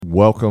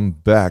Welcome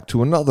back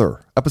to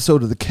another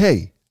episode of the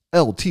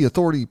KLT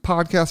Authority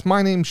podcast.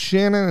 My name's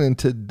Shannon, and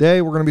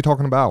today we're going to be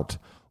talking about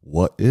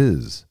what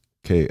is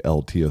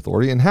KLT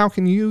Authority and how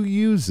can you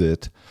use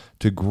it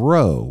to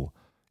grow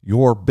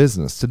your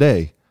business.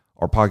 Today,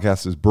 our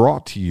podcast is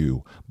brought to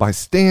you by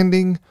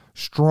Standing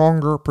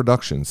Stronger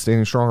Productions.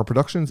 Standing Stronger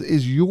Productions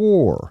is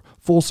your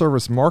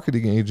full-service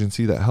marketing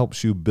agency that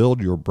helps you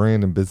build your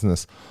brand and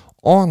business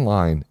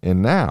online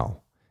and now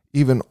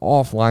even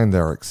offline.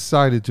 They're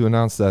excited to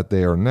announce that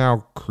they are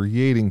now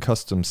creating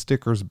custom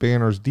stickers,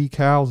 banners,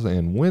 decals,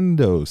 and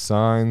window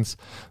signs.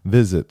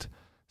 Visit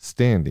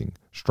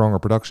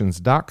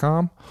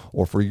standingstrongerproductions.com,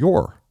 or for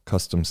your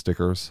custom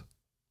stickers,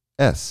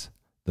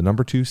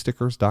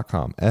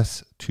 stickers.com,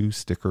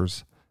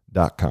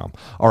 s2stickers.com.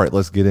 All right,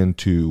 let's get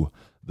into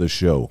the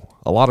show.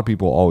 A lot of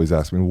people always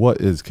ask me, what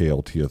is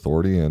KLT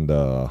Authority and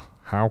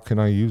how can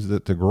I use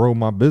it to grow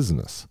my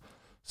business?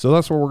 So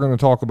that's what we're going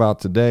to talk about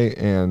today.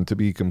 And to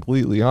be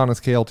completely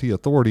honest, KLT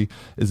Authority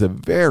is a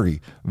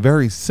very,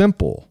 very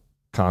simple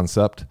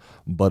concept,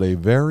 but a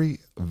very,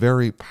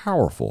 very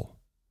powerful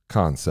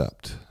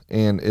concept.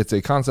 And it's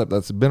a concept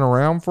that's been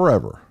around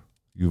forever.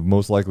 You've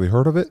most likely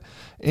heard of it,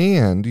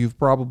 and you've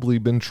probably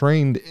been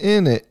trained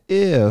in it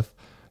if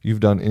you've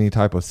done any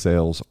type of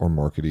sales or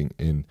marketing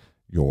in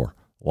your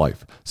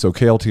life. So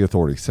KLT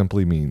Authority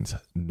simply means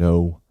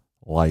know,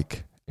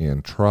 like,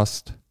 and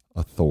trust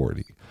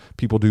authority.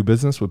 People do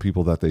business with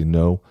people that they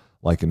know,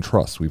 like, and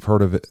trust. We've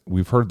heard of it.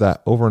 We've heard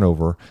that over and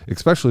over,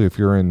 especially if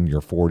you're in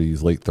your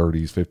 40s, late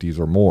 30s, 50s,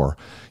 or more.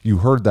 You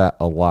heard that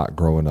a lot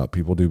growing up.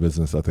 People do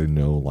business that they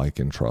know, like,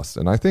 and trust.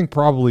 And I think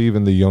probably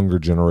even the younger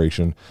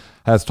generation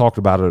has talked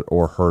about it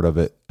or heard of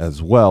it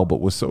as well.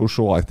 But with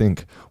social, I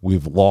think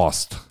we've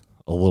lost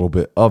a little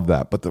bit of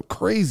that. But the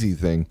crazy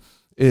thing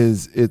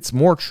is it's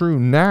more true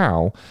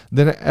now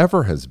than it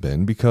ever has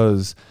been,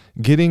 because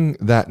getting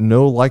that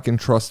know, like, and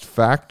trust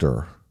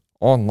factor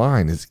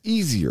online is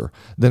easier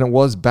than it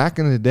was back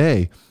in the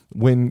day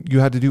when you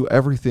had to do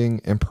everything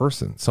in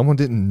person. Someone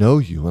didn't know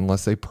you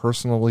unless they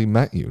personally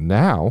met you.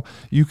 Now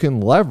you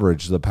can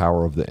leverage the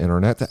power of the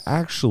internet to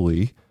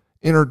actually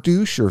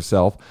introduce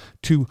yourself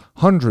to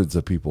hundreds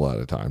of people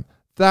at a time,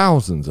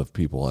 thousands of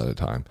people at a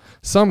time,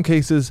 some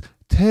cases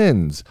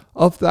tens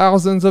of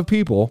thousands of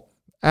people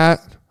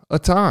at a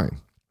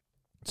time.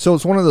 So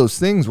it's one of those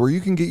things where you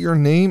can get your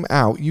name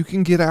out, you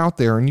can get out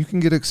there, and you can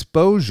get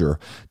exposure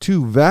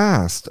to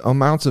vast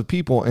amounts of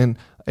people in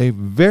a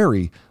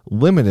very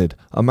limited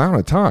amount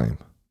of time.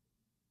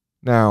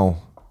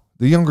 Now,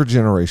 the younger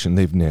generation,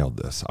 they've nailed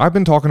this. I've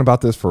been talking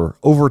about this for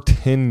over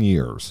 10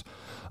 years,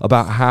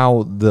 about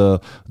how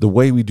the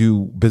way we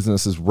do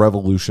business is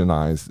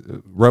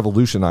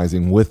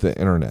revolutionizing with the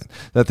internet,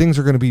 that things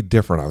are going to be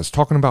different. I was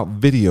talking about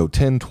video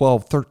 10,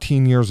 12,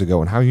 13 years ago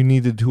and how you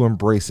needed to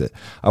embrace it.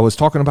 I was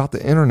talking about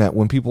the internet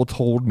when people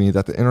told me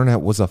that the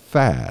internet was a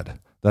fad,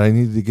 that I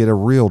needed to get a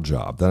real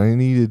job, that I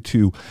needed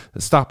to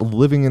stop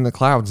living in the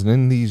clouds and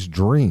in these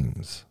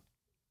dreams.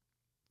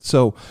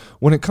 So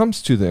when it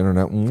comes to the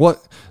internet and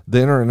what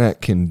the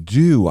internet can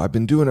do, I've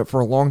been doing it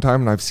for a long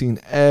time, and I've seen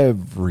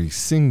every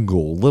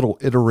single little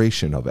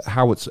iteration of it,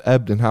 how it's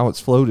ebbed and how it's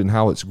flowed and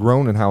how it's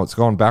grown and how it's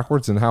gone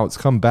backwards and how it's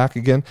come back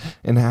again,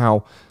 and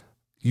how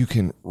you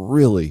can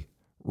really,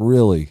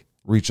 really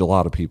reach a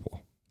lot of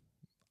people.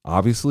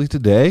 Obviously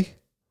today,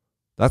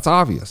 that's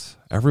obvious.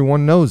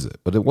 Everyone knows it,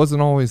 but it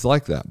wasn't always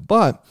like that.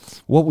 But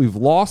what we've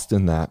lost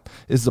in that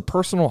is the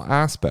personal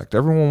aspect.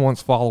 Everyone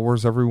wants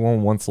followers,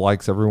 everyone wants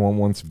likes, everyone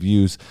wants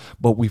views,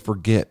 but we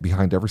forget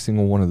behind every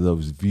single one of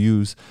those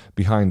views,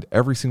 behind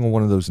every single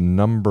one of those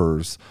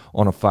numbers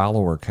on a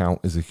follower count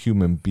is a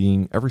human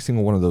being. Every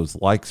single one of those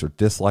likes or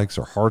dislikes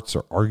or hearts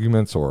or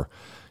arguments or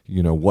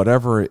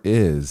whatever it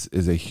is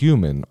a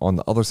human on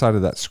the other side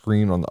of that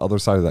screen, on the other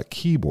side of that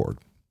keyboard.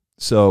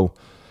 So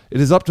it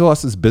is up to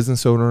us as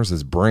business owners,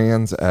 as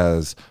brands,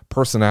 as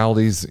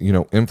personalities,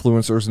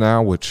 influencers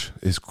now, which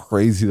is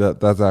crazy that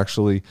that's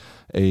actually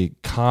a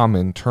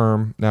common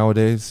term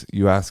nowadays.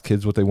 You ask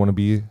kids what they want to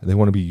be. They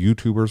want to be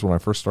YouTubers. When I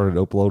first started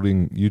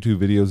uploading YouTube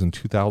videos in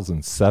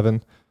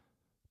 2007,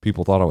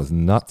 people thought I was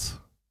nuts.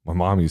 My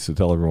mom used to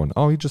tell everyone,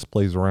 oh, he just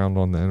plays around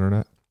on the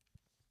internet.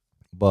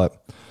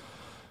 But,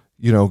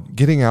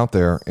 getting out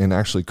there and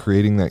actually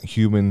creating that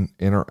human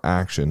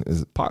interaction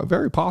is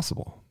very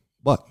possible.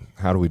 But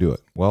how do we do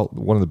it? Well,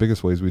 one of the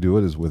biggest ways we do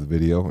it is with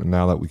video. And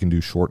now that we can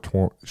do short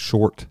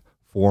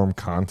form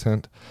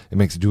content, it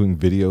makes doing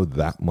video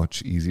that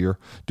much easier.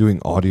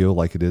 Doing audio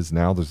like it is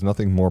now, there's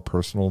nothing more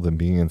personal than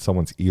being in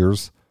someone's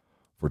ears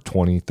for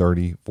 20,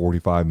 30,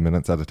 45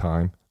 minutes at a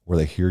time, where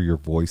they hear your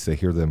voice, they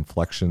hear the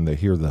inflection, they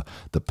hear the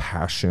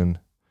passion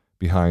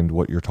behind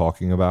what you're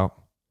talking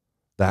about.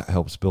 That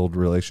helps build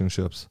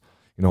relationships,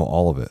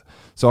 all of it.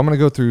 So I'm going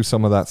to go through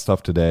some of that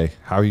stuff today,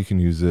 how you can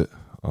use it,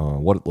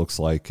 what it looks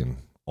like, and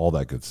all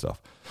that good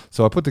stuff.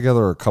 So I put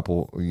together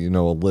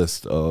a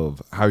list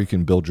of how you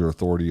can build your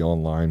authority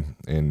online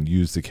and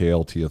use the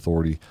KLT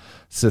Authority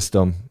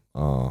system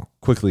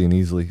quickly and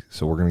easily.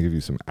 So we're going to give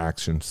you some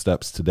action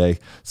steps today,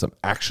 some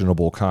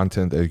actionable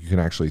content that you can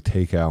actually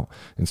take out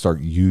and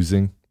start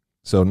using.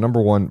 So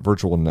number one,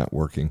 virtual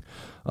networking.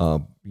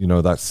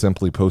 That's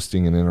simply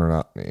posting and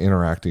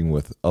interacting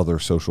with other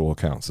social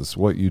accounts. It's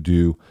what you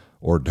do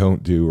or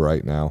don't do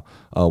right now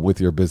with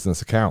your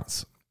business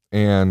accounts.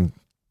 And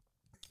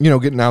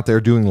getting out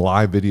there, doing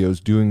live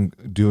videos, doing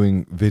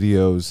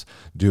videos,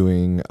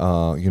 doing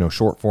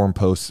short form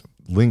posts.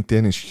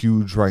 LinkedIn is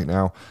huge right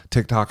now.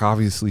 TikTok,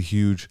 obviously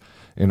huge.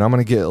 And I'm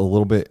going to get a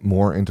little bit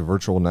more into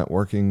virtual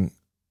networking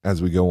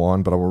as we go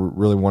on, but I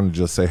really want to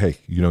just say, hey,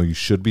 you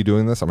should be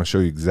doing this. I'm going to show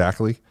you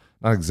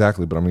not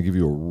exactly, but I'm going to give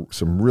you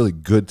some really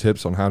good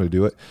tips on how to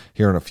do it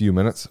here in a few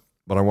minutes.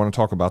 But I want to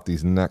talk about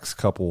these next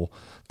couple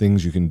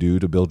things you can do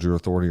to build your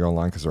authority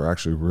online, because they're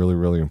actually really,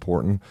 really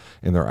important,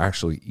 and they're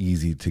actually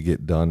easy to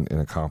get done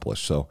and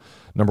accomplished. So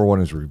number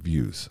one is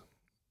reviews.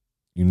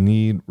 You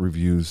need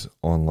reviews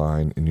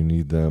online, and you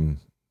need them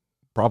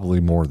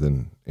probably more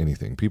than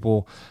anything.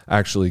 People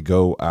actually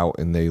go out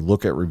and they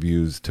look at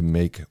reviews to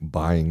make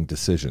buying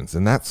decisions,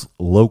 and that's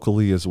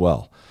locally as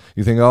well.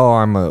 You think, oh,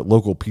 I'm a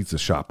local pizza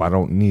shop, I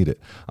don't need it.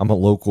 I'm a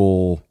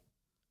local,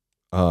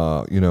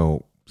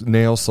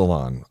 nail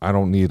salon, I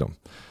don't need them.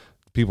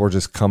 People are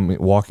just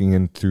walking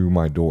in through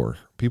my door.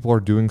 People are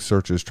doing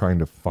searches trying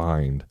to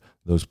find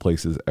those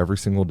places every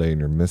single day, and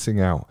you're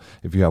missing out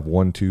if you have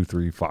 1, 2,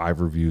 3,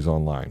 5 reviews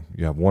online.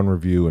 You have one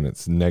review and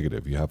it's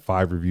negative. You have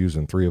 5 reviews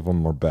and 3 of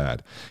them are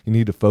bad. You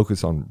need to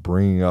focus on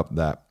bringing up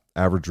that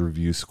average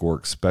review score,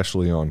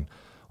 especially on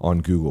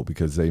Google,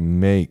 because they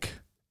make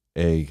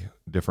a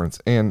difference.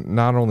 And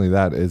not only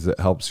that, is it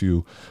helps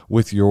you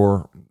with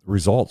your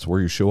results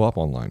where you show up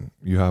online.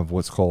 You have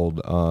what's called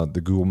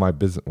the Google My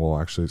Business. Well,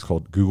 actually, it's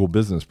called Google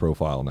Business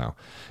Profile now.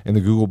 And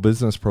the Google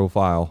Business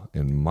Profile,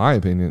 in my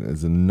opinion,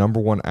 is the number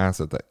one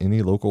asset that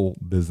any local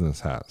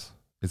business has.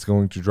 It's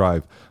going to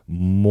drive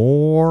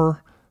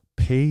more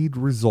paid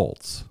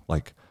results,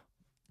 like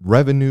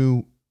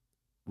revenue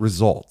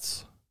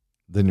results,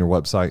 than your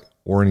website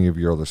or any of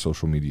your other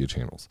social media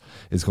channels.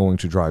 It's going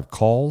to drive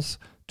calls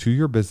to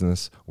your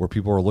business where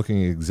people are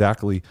looking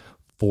exactly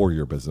for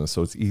your business.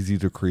 So it's easy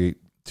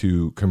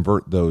to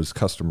convert those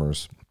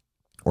customers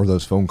or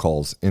those phone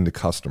calls into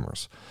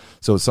customers.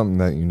 So it's something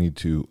that you need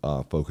to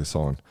focus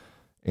on.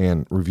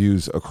 And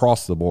reviews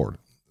across the board.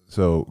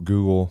 So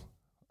Google,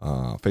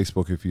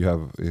 Facebook,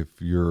 if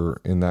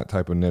you're in that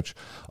type of niche.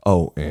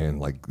 Oh, and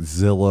like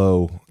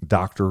Zillow,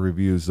 doctor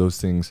reviews,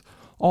 those things,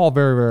 all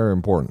very, very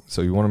important.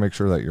 So you want to make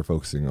sure that you're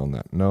focusing on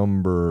that.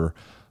 Number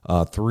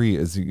 3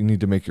 is you need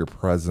to make your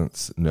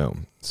presence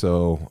known.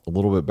 So a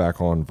little bit back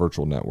on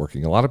virtual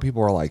networking. A lot of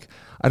people are like,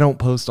 I don't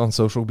post on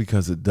social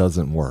because it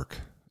doesn't work.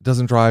 It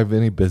doesn't drive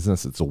any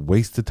business. It's a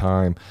waste of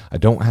time. I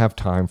don't have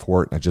time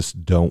for it. And I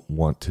just don't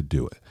want to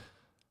do it.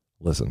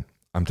 Listen,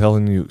 I'm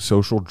telling you,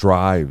 social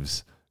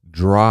drives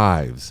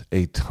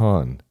a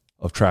ton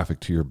of traffic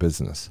to your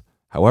business.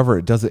 However,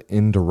 it does it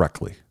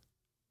indirectly.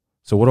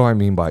 So what do I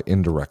mean by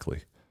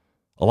indirectly?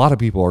 A lot of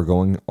people are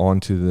going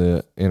onto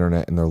the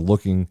internet and they're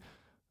looking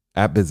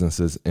at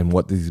businesses and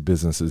what these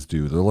businesses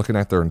do. They're looking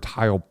at their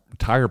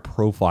entire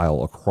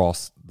profile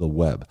across the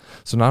web.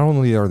 So not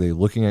only are they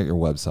looking at your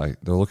website,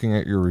 they're looking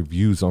at your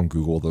reviews on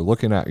Google, they're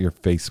looking at your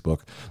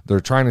Facebook, they're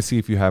trying to see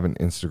if you have an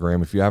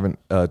Instagram, if you have an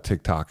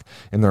TikTok,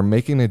 and they're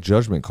making a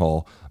judgment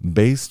call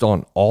based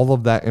on all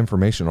of that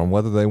information on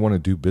whether they want to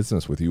do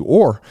business with you,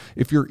 or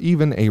if you're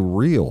even a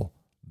real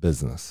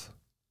business.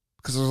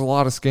 Because there's a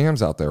lot of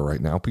scams out there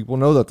right now. People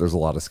know that there's a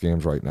lot of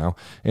scams right now.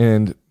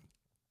 And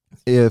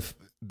if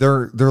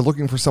they're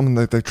looking for someone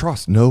that they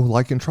trust, know,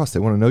 like, and trust. They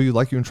want to know you,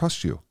 like you, and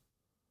trust you.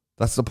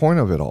 That's the point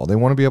of it all. They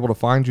want to be able to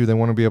find you. They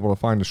want to be able to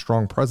find a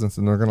strong presence,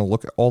 and they're going to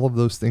look at all of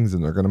those things,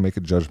 and they're going to make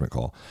a judgment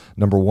call.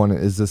 Number 1,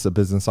 is this a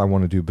business I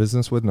want to do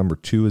business with? Number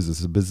 2, is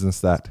this a business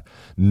that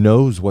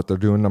knows what they're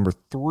doing? Number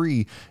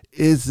 3,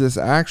 is this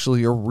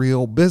actually a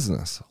real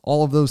business?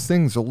 All of those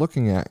things are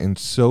looking at, and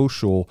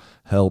social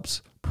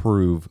helps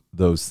prove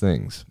those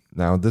things.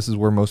 Now, this is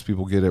where most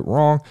people get it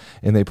wrong,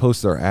 and they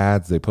post their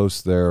ads, they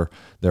post their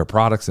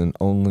products, and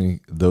only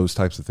those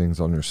types of things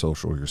on your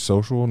social. Your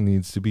social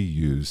needs to be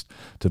used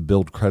to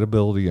build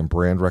credibility and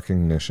brand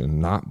recognition,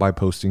 not by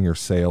posting your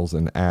sales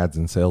and ads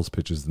and sales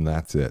pitches, and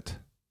that's it.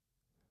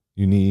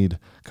 You need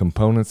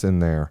components in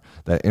there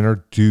that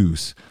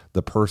introduce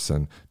the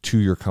person to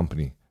your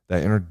company,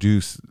 that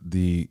introduce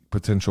the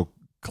potential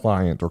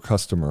client or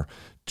customer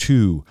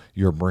to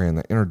your brand,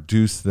 that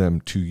introduce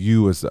them to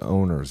you as the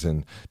owners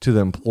and to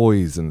the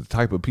employees and the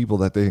type of people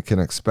that they can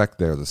expect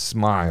there, the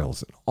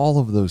smiles, and all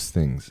of those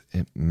things.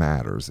 It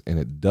matters, and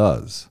it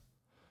does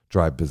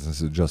drive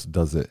business. It just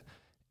does it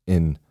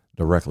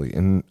indirectly.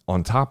 And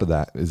on top of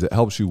that is it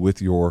helps you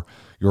with your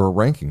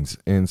rankings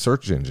in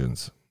search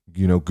engines.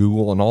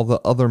 Google and all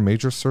the other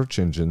major search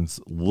engines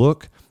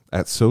look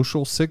at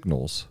social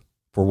signals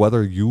for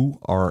whether you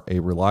are a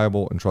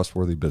reliable and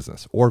trustworthy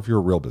business, or if you're a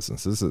real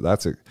business.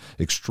 That's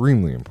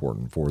extremely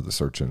important for the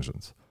search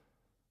engines,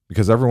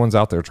 because everyone's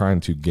out there trying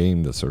to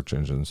game the search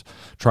engines,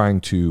 trying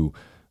to,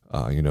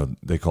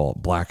 they call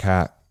it black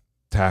hat,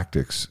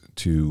 tactics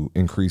to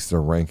increase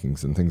their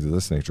rankings and things of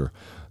this nature,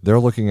 they're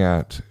looking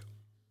at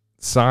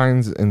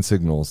signs and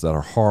signals that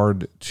are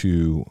hard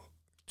to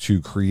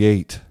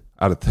create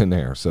out of thin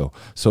air. So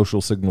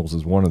social signals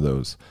is one of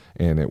those,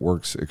 and it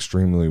works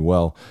extremely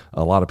well.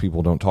 A lot of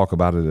people don't talk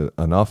about it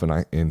enough,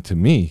 and to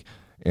me,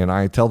 and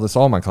I tell this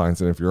all my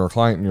clients, and if you're a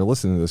client and you're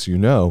listening to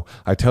this,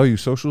 I tell you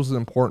social is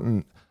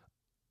important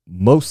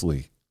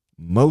mostly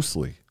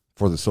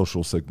for the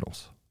social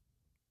signals.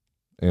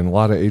 And a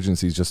lot of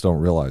agencies just don't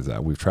realize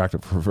that. We've tracked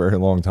it for a very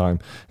long time,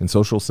 and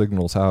social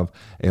signals have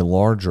a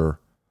larger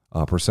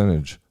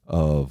percentage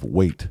of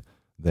weight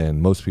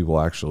than most people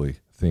actually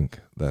think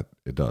that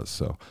it does.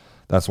 So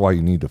that's why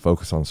you need to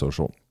focus on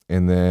social.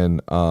 And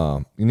then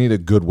you need a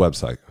good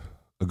website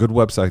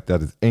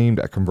that is aimed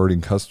at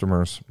converting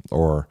customers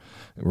or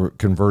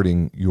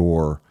converting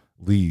your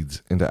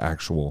leads into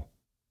actual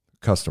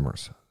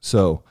customers.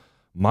 So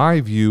my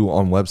view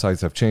on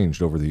websites have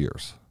changed over the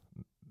years.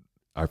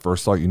 I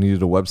first thought you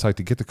needed a website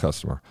to get the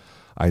customer.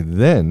 I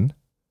then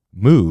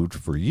moved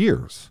for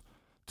years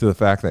to the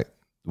fact that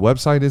the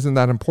website isn't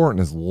that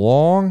important as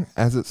long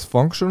as it's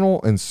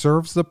functional and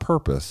serves the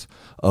purpose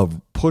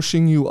of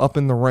pushing you up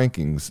in the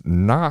rankings,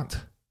 not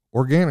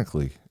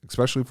organically,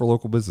 especially for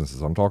local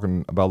businesses. I'm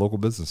talking about local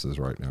businesses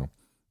right now.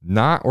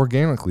 Not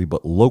organically,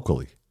 but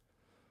locally.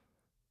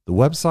 The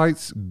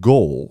website's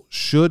goal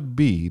should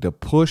be to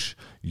push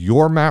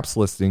your Maps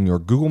listing, your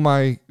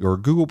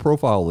Google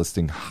profile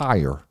listing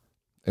higher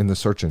in the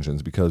search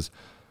engines, because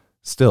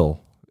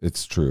still,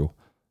 it's true,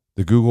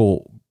 the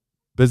Google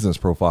business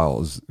profile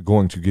is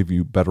going to give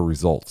you better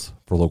results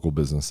for local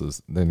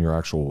businesses than your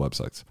actual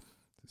websites.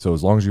 So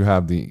as long as you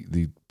have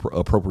the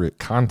appropriate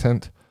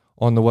content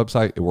on the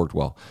website, it worked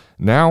well.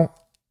 Now,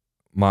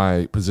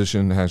 my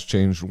position has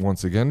changed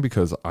once again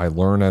because I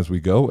learn as we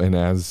go, and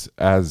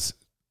as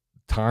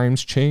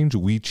times change,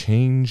 we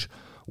change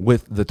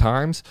with the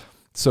times.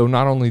 So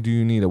not only do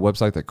you need a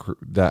website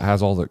that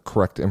has all the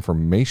correct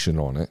information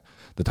on it,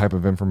 the type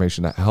of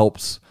information that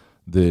helps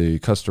the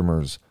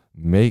customers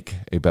make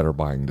a better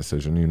buying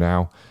decision, you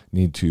now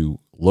need to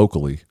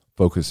locally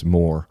focus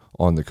more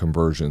on the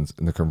conversions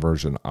and the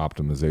conversion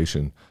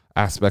optimization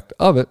aspect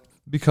of it,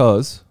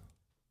 because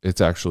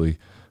it's actually,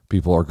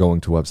 people are going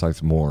to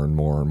websites more and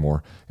more and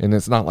more. And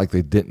it's not like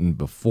they didn't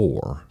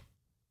before,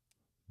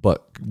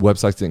 but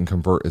websites didn't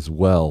convert as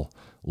well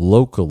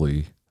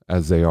locally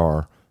as they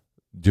are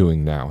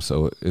doing now.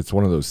 So it's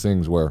one of those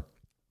things where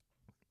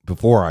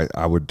before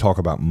I would talk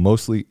about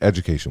mostly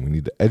education. We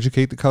need to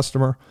educate the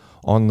customer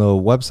on the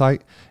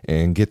website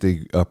and get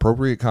the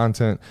appropriate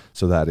content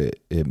so that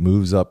it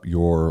moves up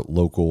your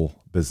local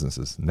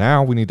businesses.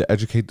 Now we need to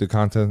educate the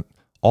content,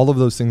 all of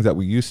those things that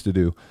we used to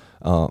do,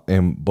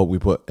 but we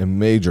put a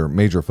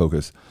major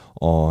focus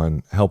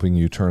on helping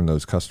you turn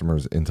those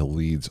customers into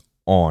leads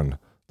on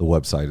the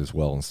website as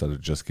well, instead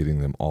of just getting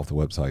them off the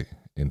website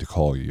and to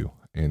call you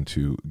and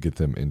to get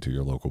them into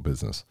your local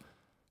business.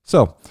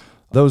 So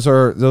those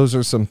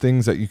are some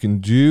things that you can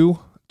do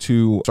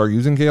to start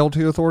using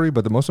KLT Authority.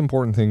 But the most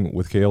important thing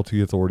with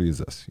KLT Authority is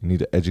this: you need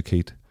to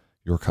educate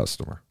your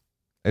customer.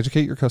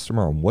 Educate your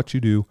customer on what you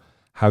do,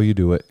 how you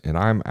do it. And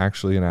I'm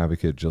actually an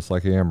advocate, just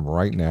like I am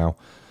right now,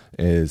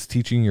 is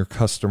teaching your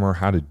customer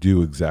how to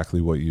do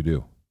exactly what you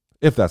do,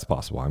 if that's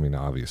possible. I mean,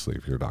 obviously,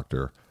 if you're a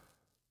doctor,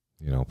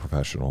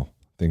 professional,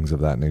 things of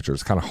that nature,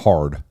 it's kind of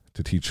hard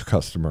to teach a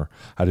customer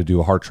how to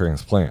do a heart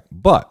transplant.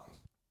 But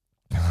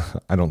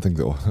I don't think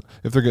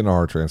if they're getting a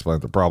heart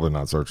transplant, they're probably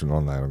not searching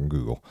on that on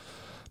Google.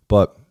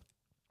 But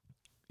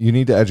you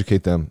need to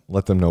educate them,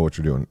 let them know what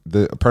you're doing.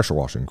 The pressure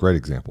washing, great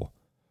example.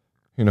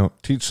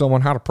 Teach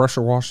someone how to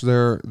pressure wash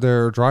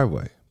their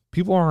driveway.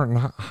 People aren't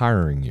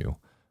hiring you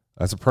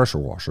as a pressure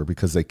washer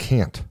because they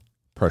can't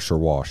pressure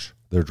wash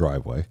their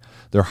driveway.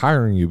 They're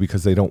hiring you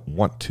because they don't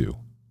want to,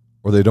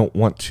 or they don't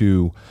want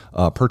to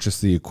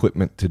purchase the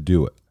equipment to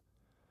do it.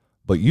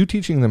 But you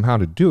teaching them how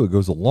to do it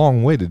goes a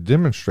long way to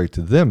demonstrate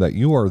to them that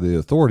you are the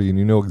authority and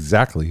you know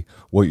exactly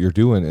what you're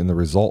doing, and the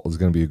result is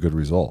going to be a good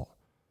result.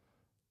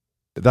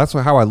 That's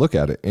how I look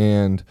at it.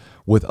 And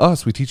with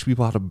us, we teach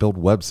people how to build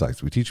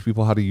websites. We teach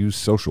people how to use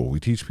social. We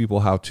teach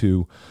people how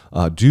to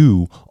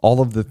do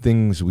all of the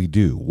things we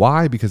do.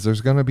 Why? Because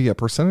there's going to be a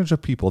percentage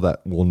of people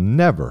that will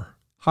never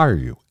hire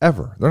you,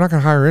 ever. They're not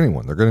going to hire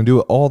anyone. They're going to do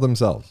it all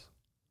themselves.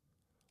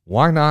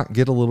 Why not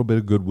get a little bit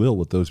of goodwill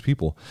with those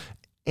people?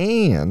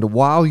 And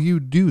while you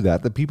do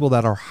that, the people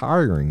that are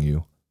hiring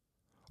you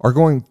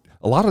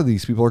a lot of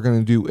these people are going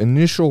to do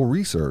initial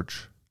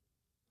research.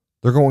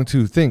 They're going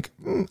to think,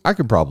 I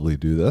could probably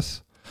do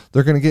this.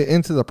 They're going to get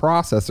into the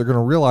process. They're going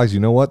to realize, you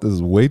know what, this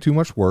is way too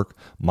much work.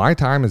 My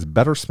time is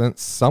better spent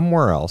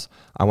somewhere else.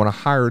 I want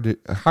to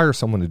hire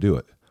someone to do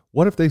it.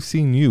 What if they've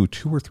seen you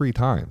 2 or 3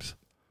 times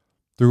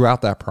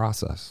throughout that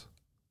process?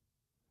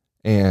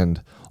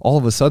 And all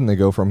of a sudden they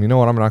go from, you know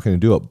what, I'm not going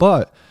to do it.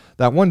 But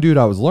that one dude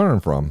I was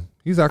learning from,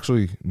 he's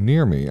actually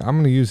near me. I'm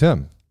going to use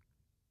him.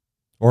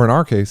 Or in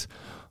our case,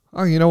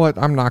 oh, you know what?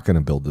 I'm not going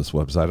to build this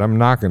website. I'm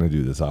not going to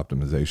do this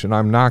optimization.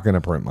 I'm not going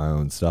to print my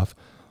own stuff.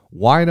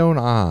 Why don't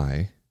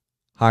I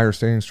hire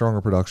Standing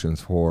Stronger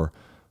Productions for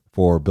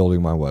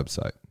building my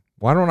website?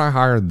 Why don't I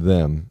hire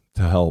them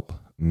to help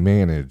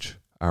manage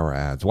our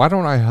ads? Why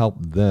don't I help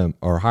them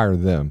or hire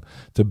them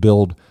to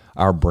build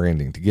our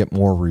branding, to get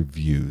more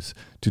reviews,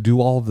 to do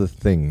all the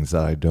things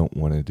that I don't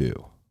want to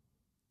do?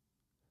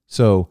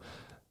 So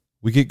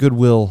we get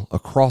goodwill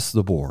across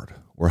the board.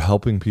 We're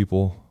helping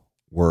people.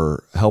 We're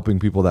helping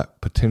people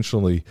that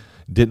potentially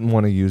didn't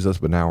want to use us,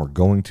 but now are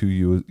going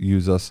to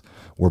use us.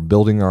 We're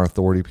building our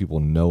authority. People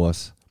know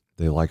us,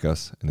 they like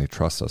us, and they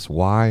trust us.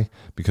 Why?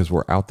 Because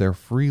we're out there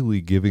freely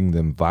giving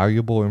them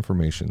valuable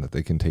information that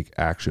they can take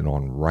action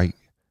on right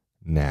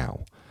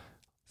now.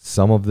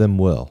 Some of them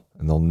will,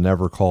 and they'll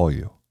never call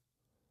you.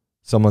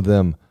 Some of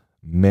them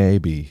may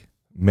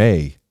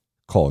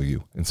call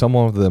you, and some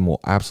of them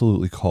will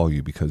absolutely call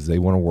you because they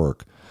want to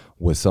work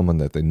with someone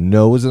that they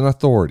know is an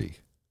authority,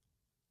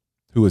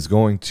 who is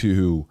going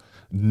to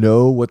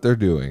know what they're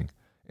doing,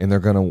 and they're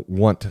going to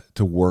want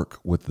to work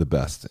with the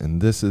best.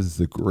 And this is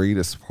the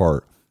greatest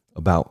part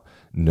about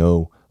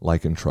Know,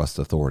 Like, and Trust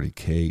Authority,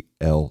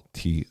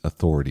 KLT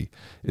Authority,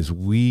 is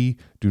we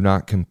do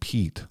not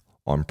compete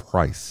on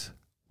price.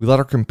 We let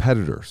our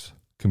competitors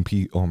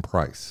compete on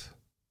price.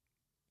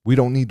 We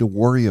don't need to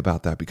worry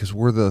about that because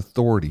we're the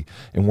authority,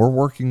 and we're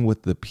working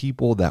with the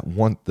people that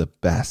want the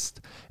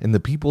best. And the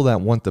people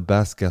that want the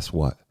best, guess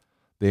what?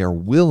 They are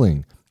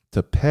willing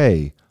to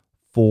pay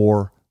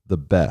for the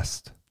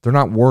best. They're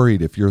not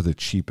worried if you're the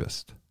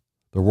cheapest.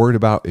 They're worried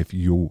about if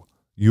you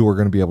are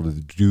going to be able to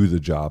do the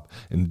job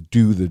and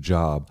do the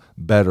job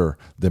better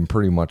than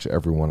pretty much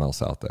everyone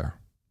else out there.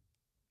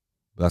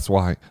 That's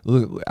why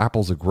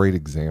Apple's a great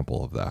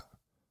example of that.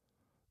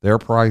 Their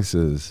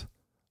prices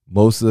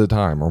most of the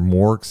time are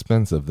more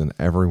expensive than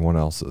everyone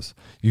else's.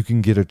 You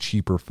can get a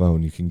cheaper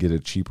phone. You can get a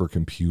cheaper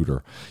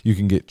computer. You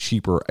can get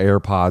cheaper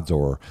AirPods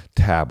or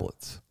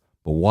tablets.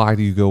 But why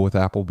do you go with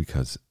Apple?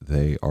 Because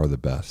they are the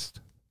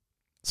best.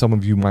 Some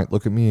of you might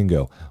look at me and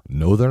go,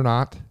 no, they're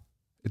not.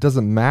 It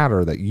doesn't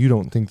matter that you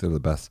don't think they're the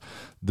best.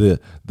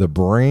 The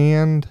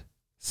brand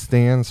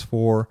stands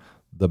for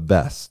the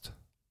best.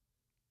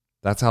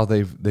 That's how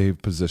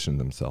they've positioned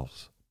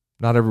themselves.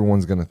 Not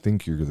everyone's going to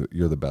think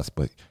you're the best,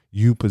 but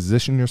you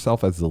position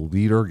yourself as the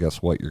leader.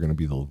 Guess what? You're going to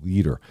be the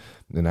leader.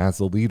 And as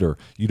the leader,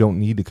 you don't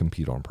need to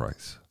compete on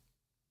price.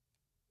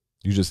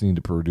 You just need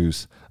to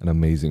produce an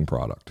amazing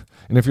product.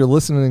 And if you're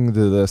listening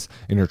to this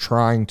and you're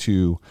trying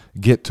to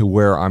get to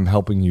where I'm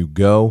helping you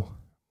go,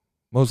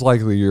 most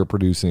likely you're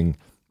producing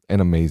an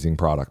amazing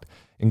product.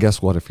 And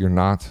guess what? If you're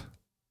not,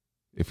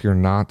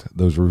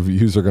 those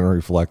reviews are going to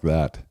reflect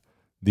that.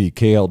 The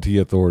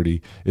KLT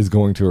Authority is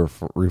going to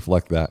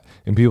reflect that.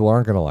 And people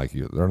aren't going to like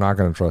you. They're not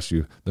going to trust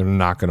you. They're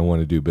not going to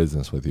want to do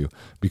business with you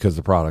because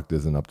the product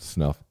isn't up to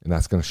snuff. And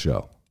that's going to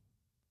show.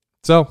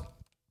 So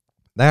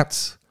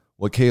that's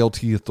what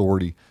KLT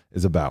Authority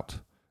is about.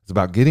 It's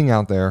about getting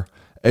out there,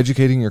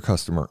 educating your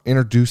customer,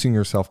 introducing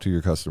yourself to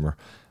your customer,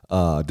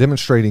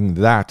 demonstrating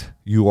that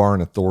you are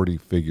an authority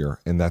figure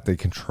and that they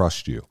can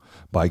trust you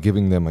by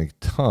giving them a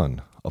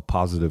ton of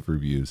positive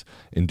reviews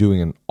and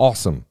doing an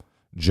awesome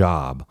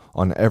job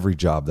on every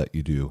job that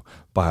you do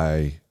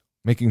by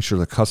making sure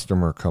the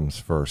customer comes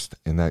first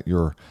and that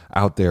you're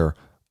out there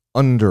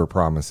under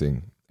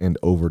promising and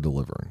over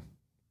delivering.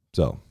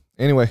 So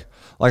anyway,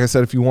 like I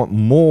said, if you want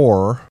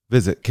more,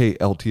 visit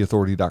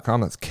kltauthority.com.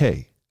 That's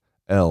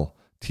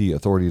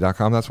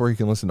kltauthority.com. That's where you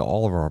can listen to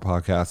all of our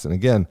podcasts. And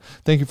again,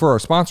 thank you for our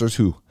sponsors,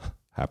 who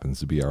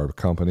happens to be our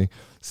company,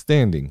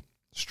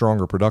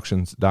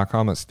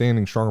 StandingStrongerProductions.com. That's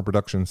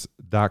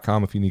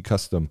StandingStrongerProductions.com. If you need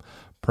custom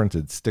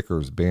printed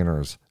stickers,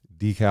 banners,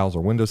 decals,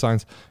 or window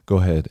signs, go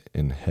ahead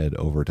and head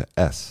over to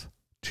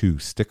S2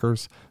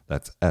 Stickers.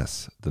 That's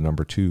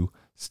S2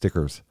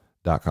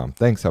 stickers.com.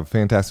 Thanks. Have a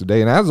fantastic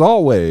day. And as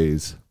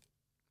always,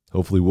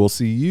 hopefully we'll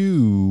see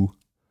you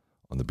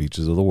on the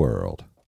beaches of the world.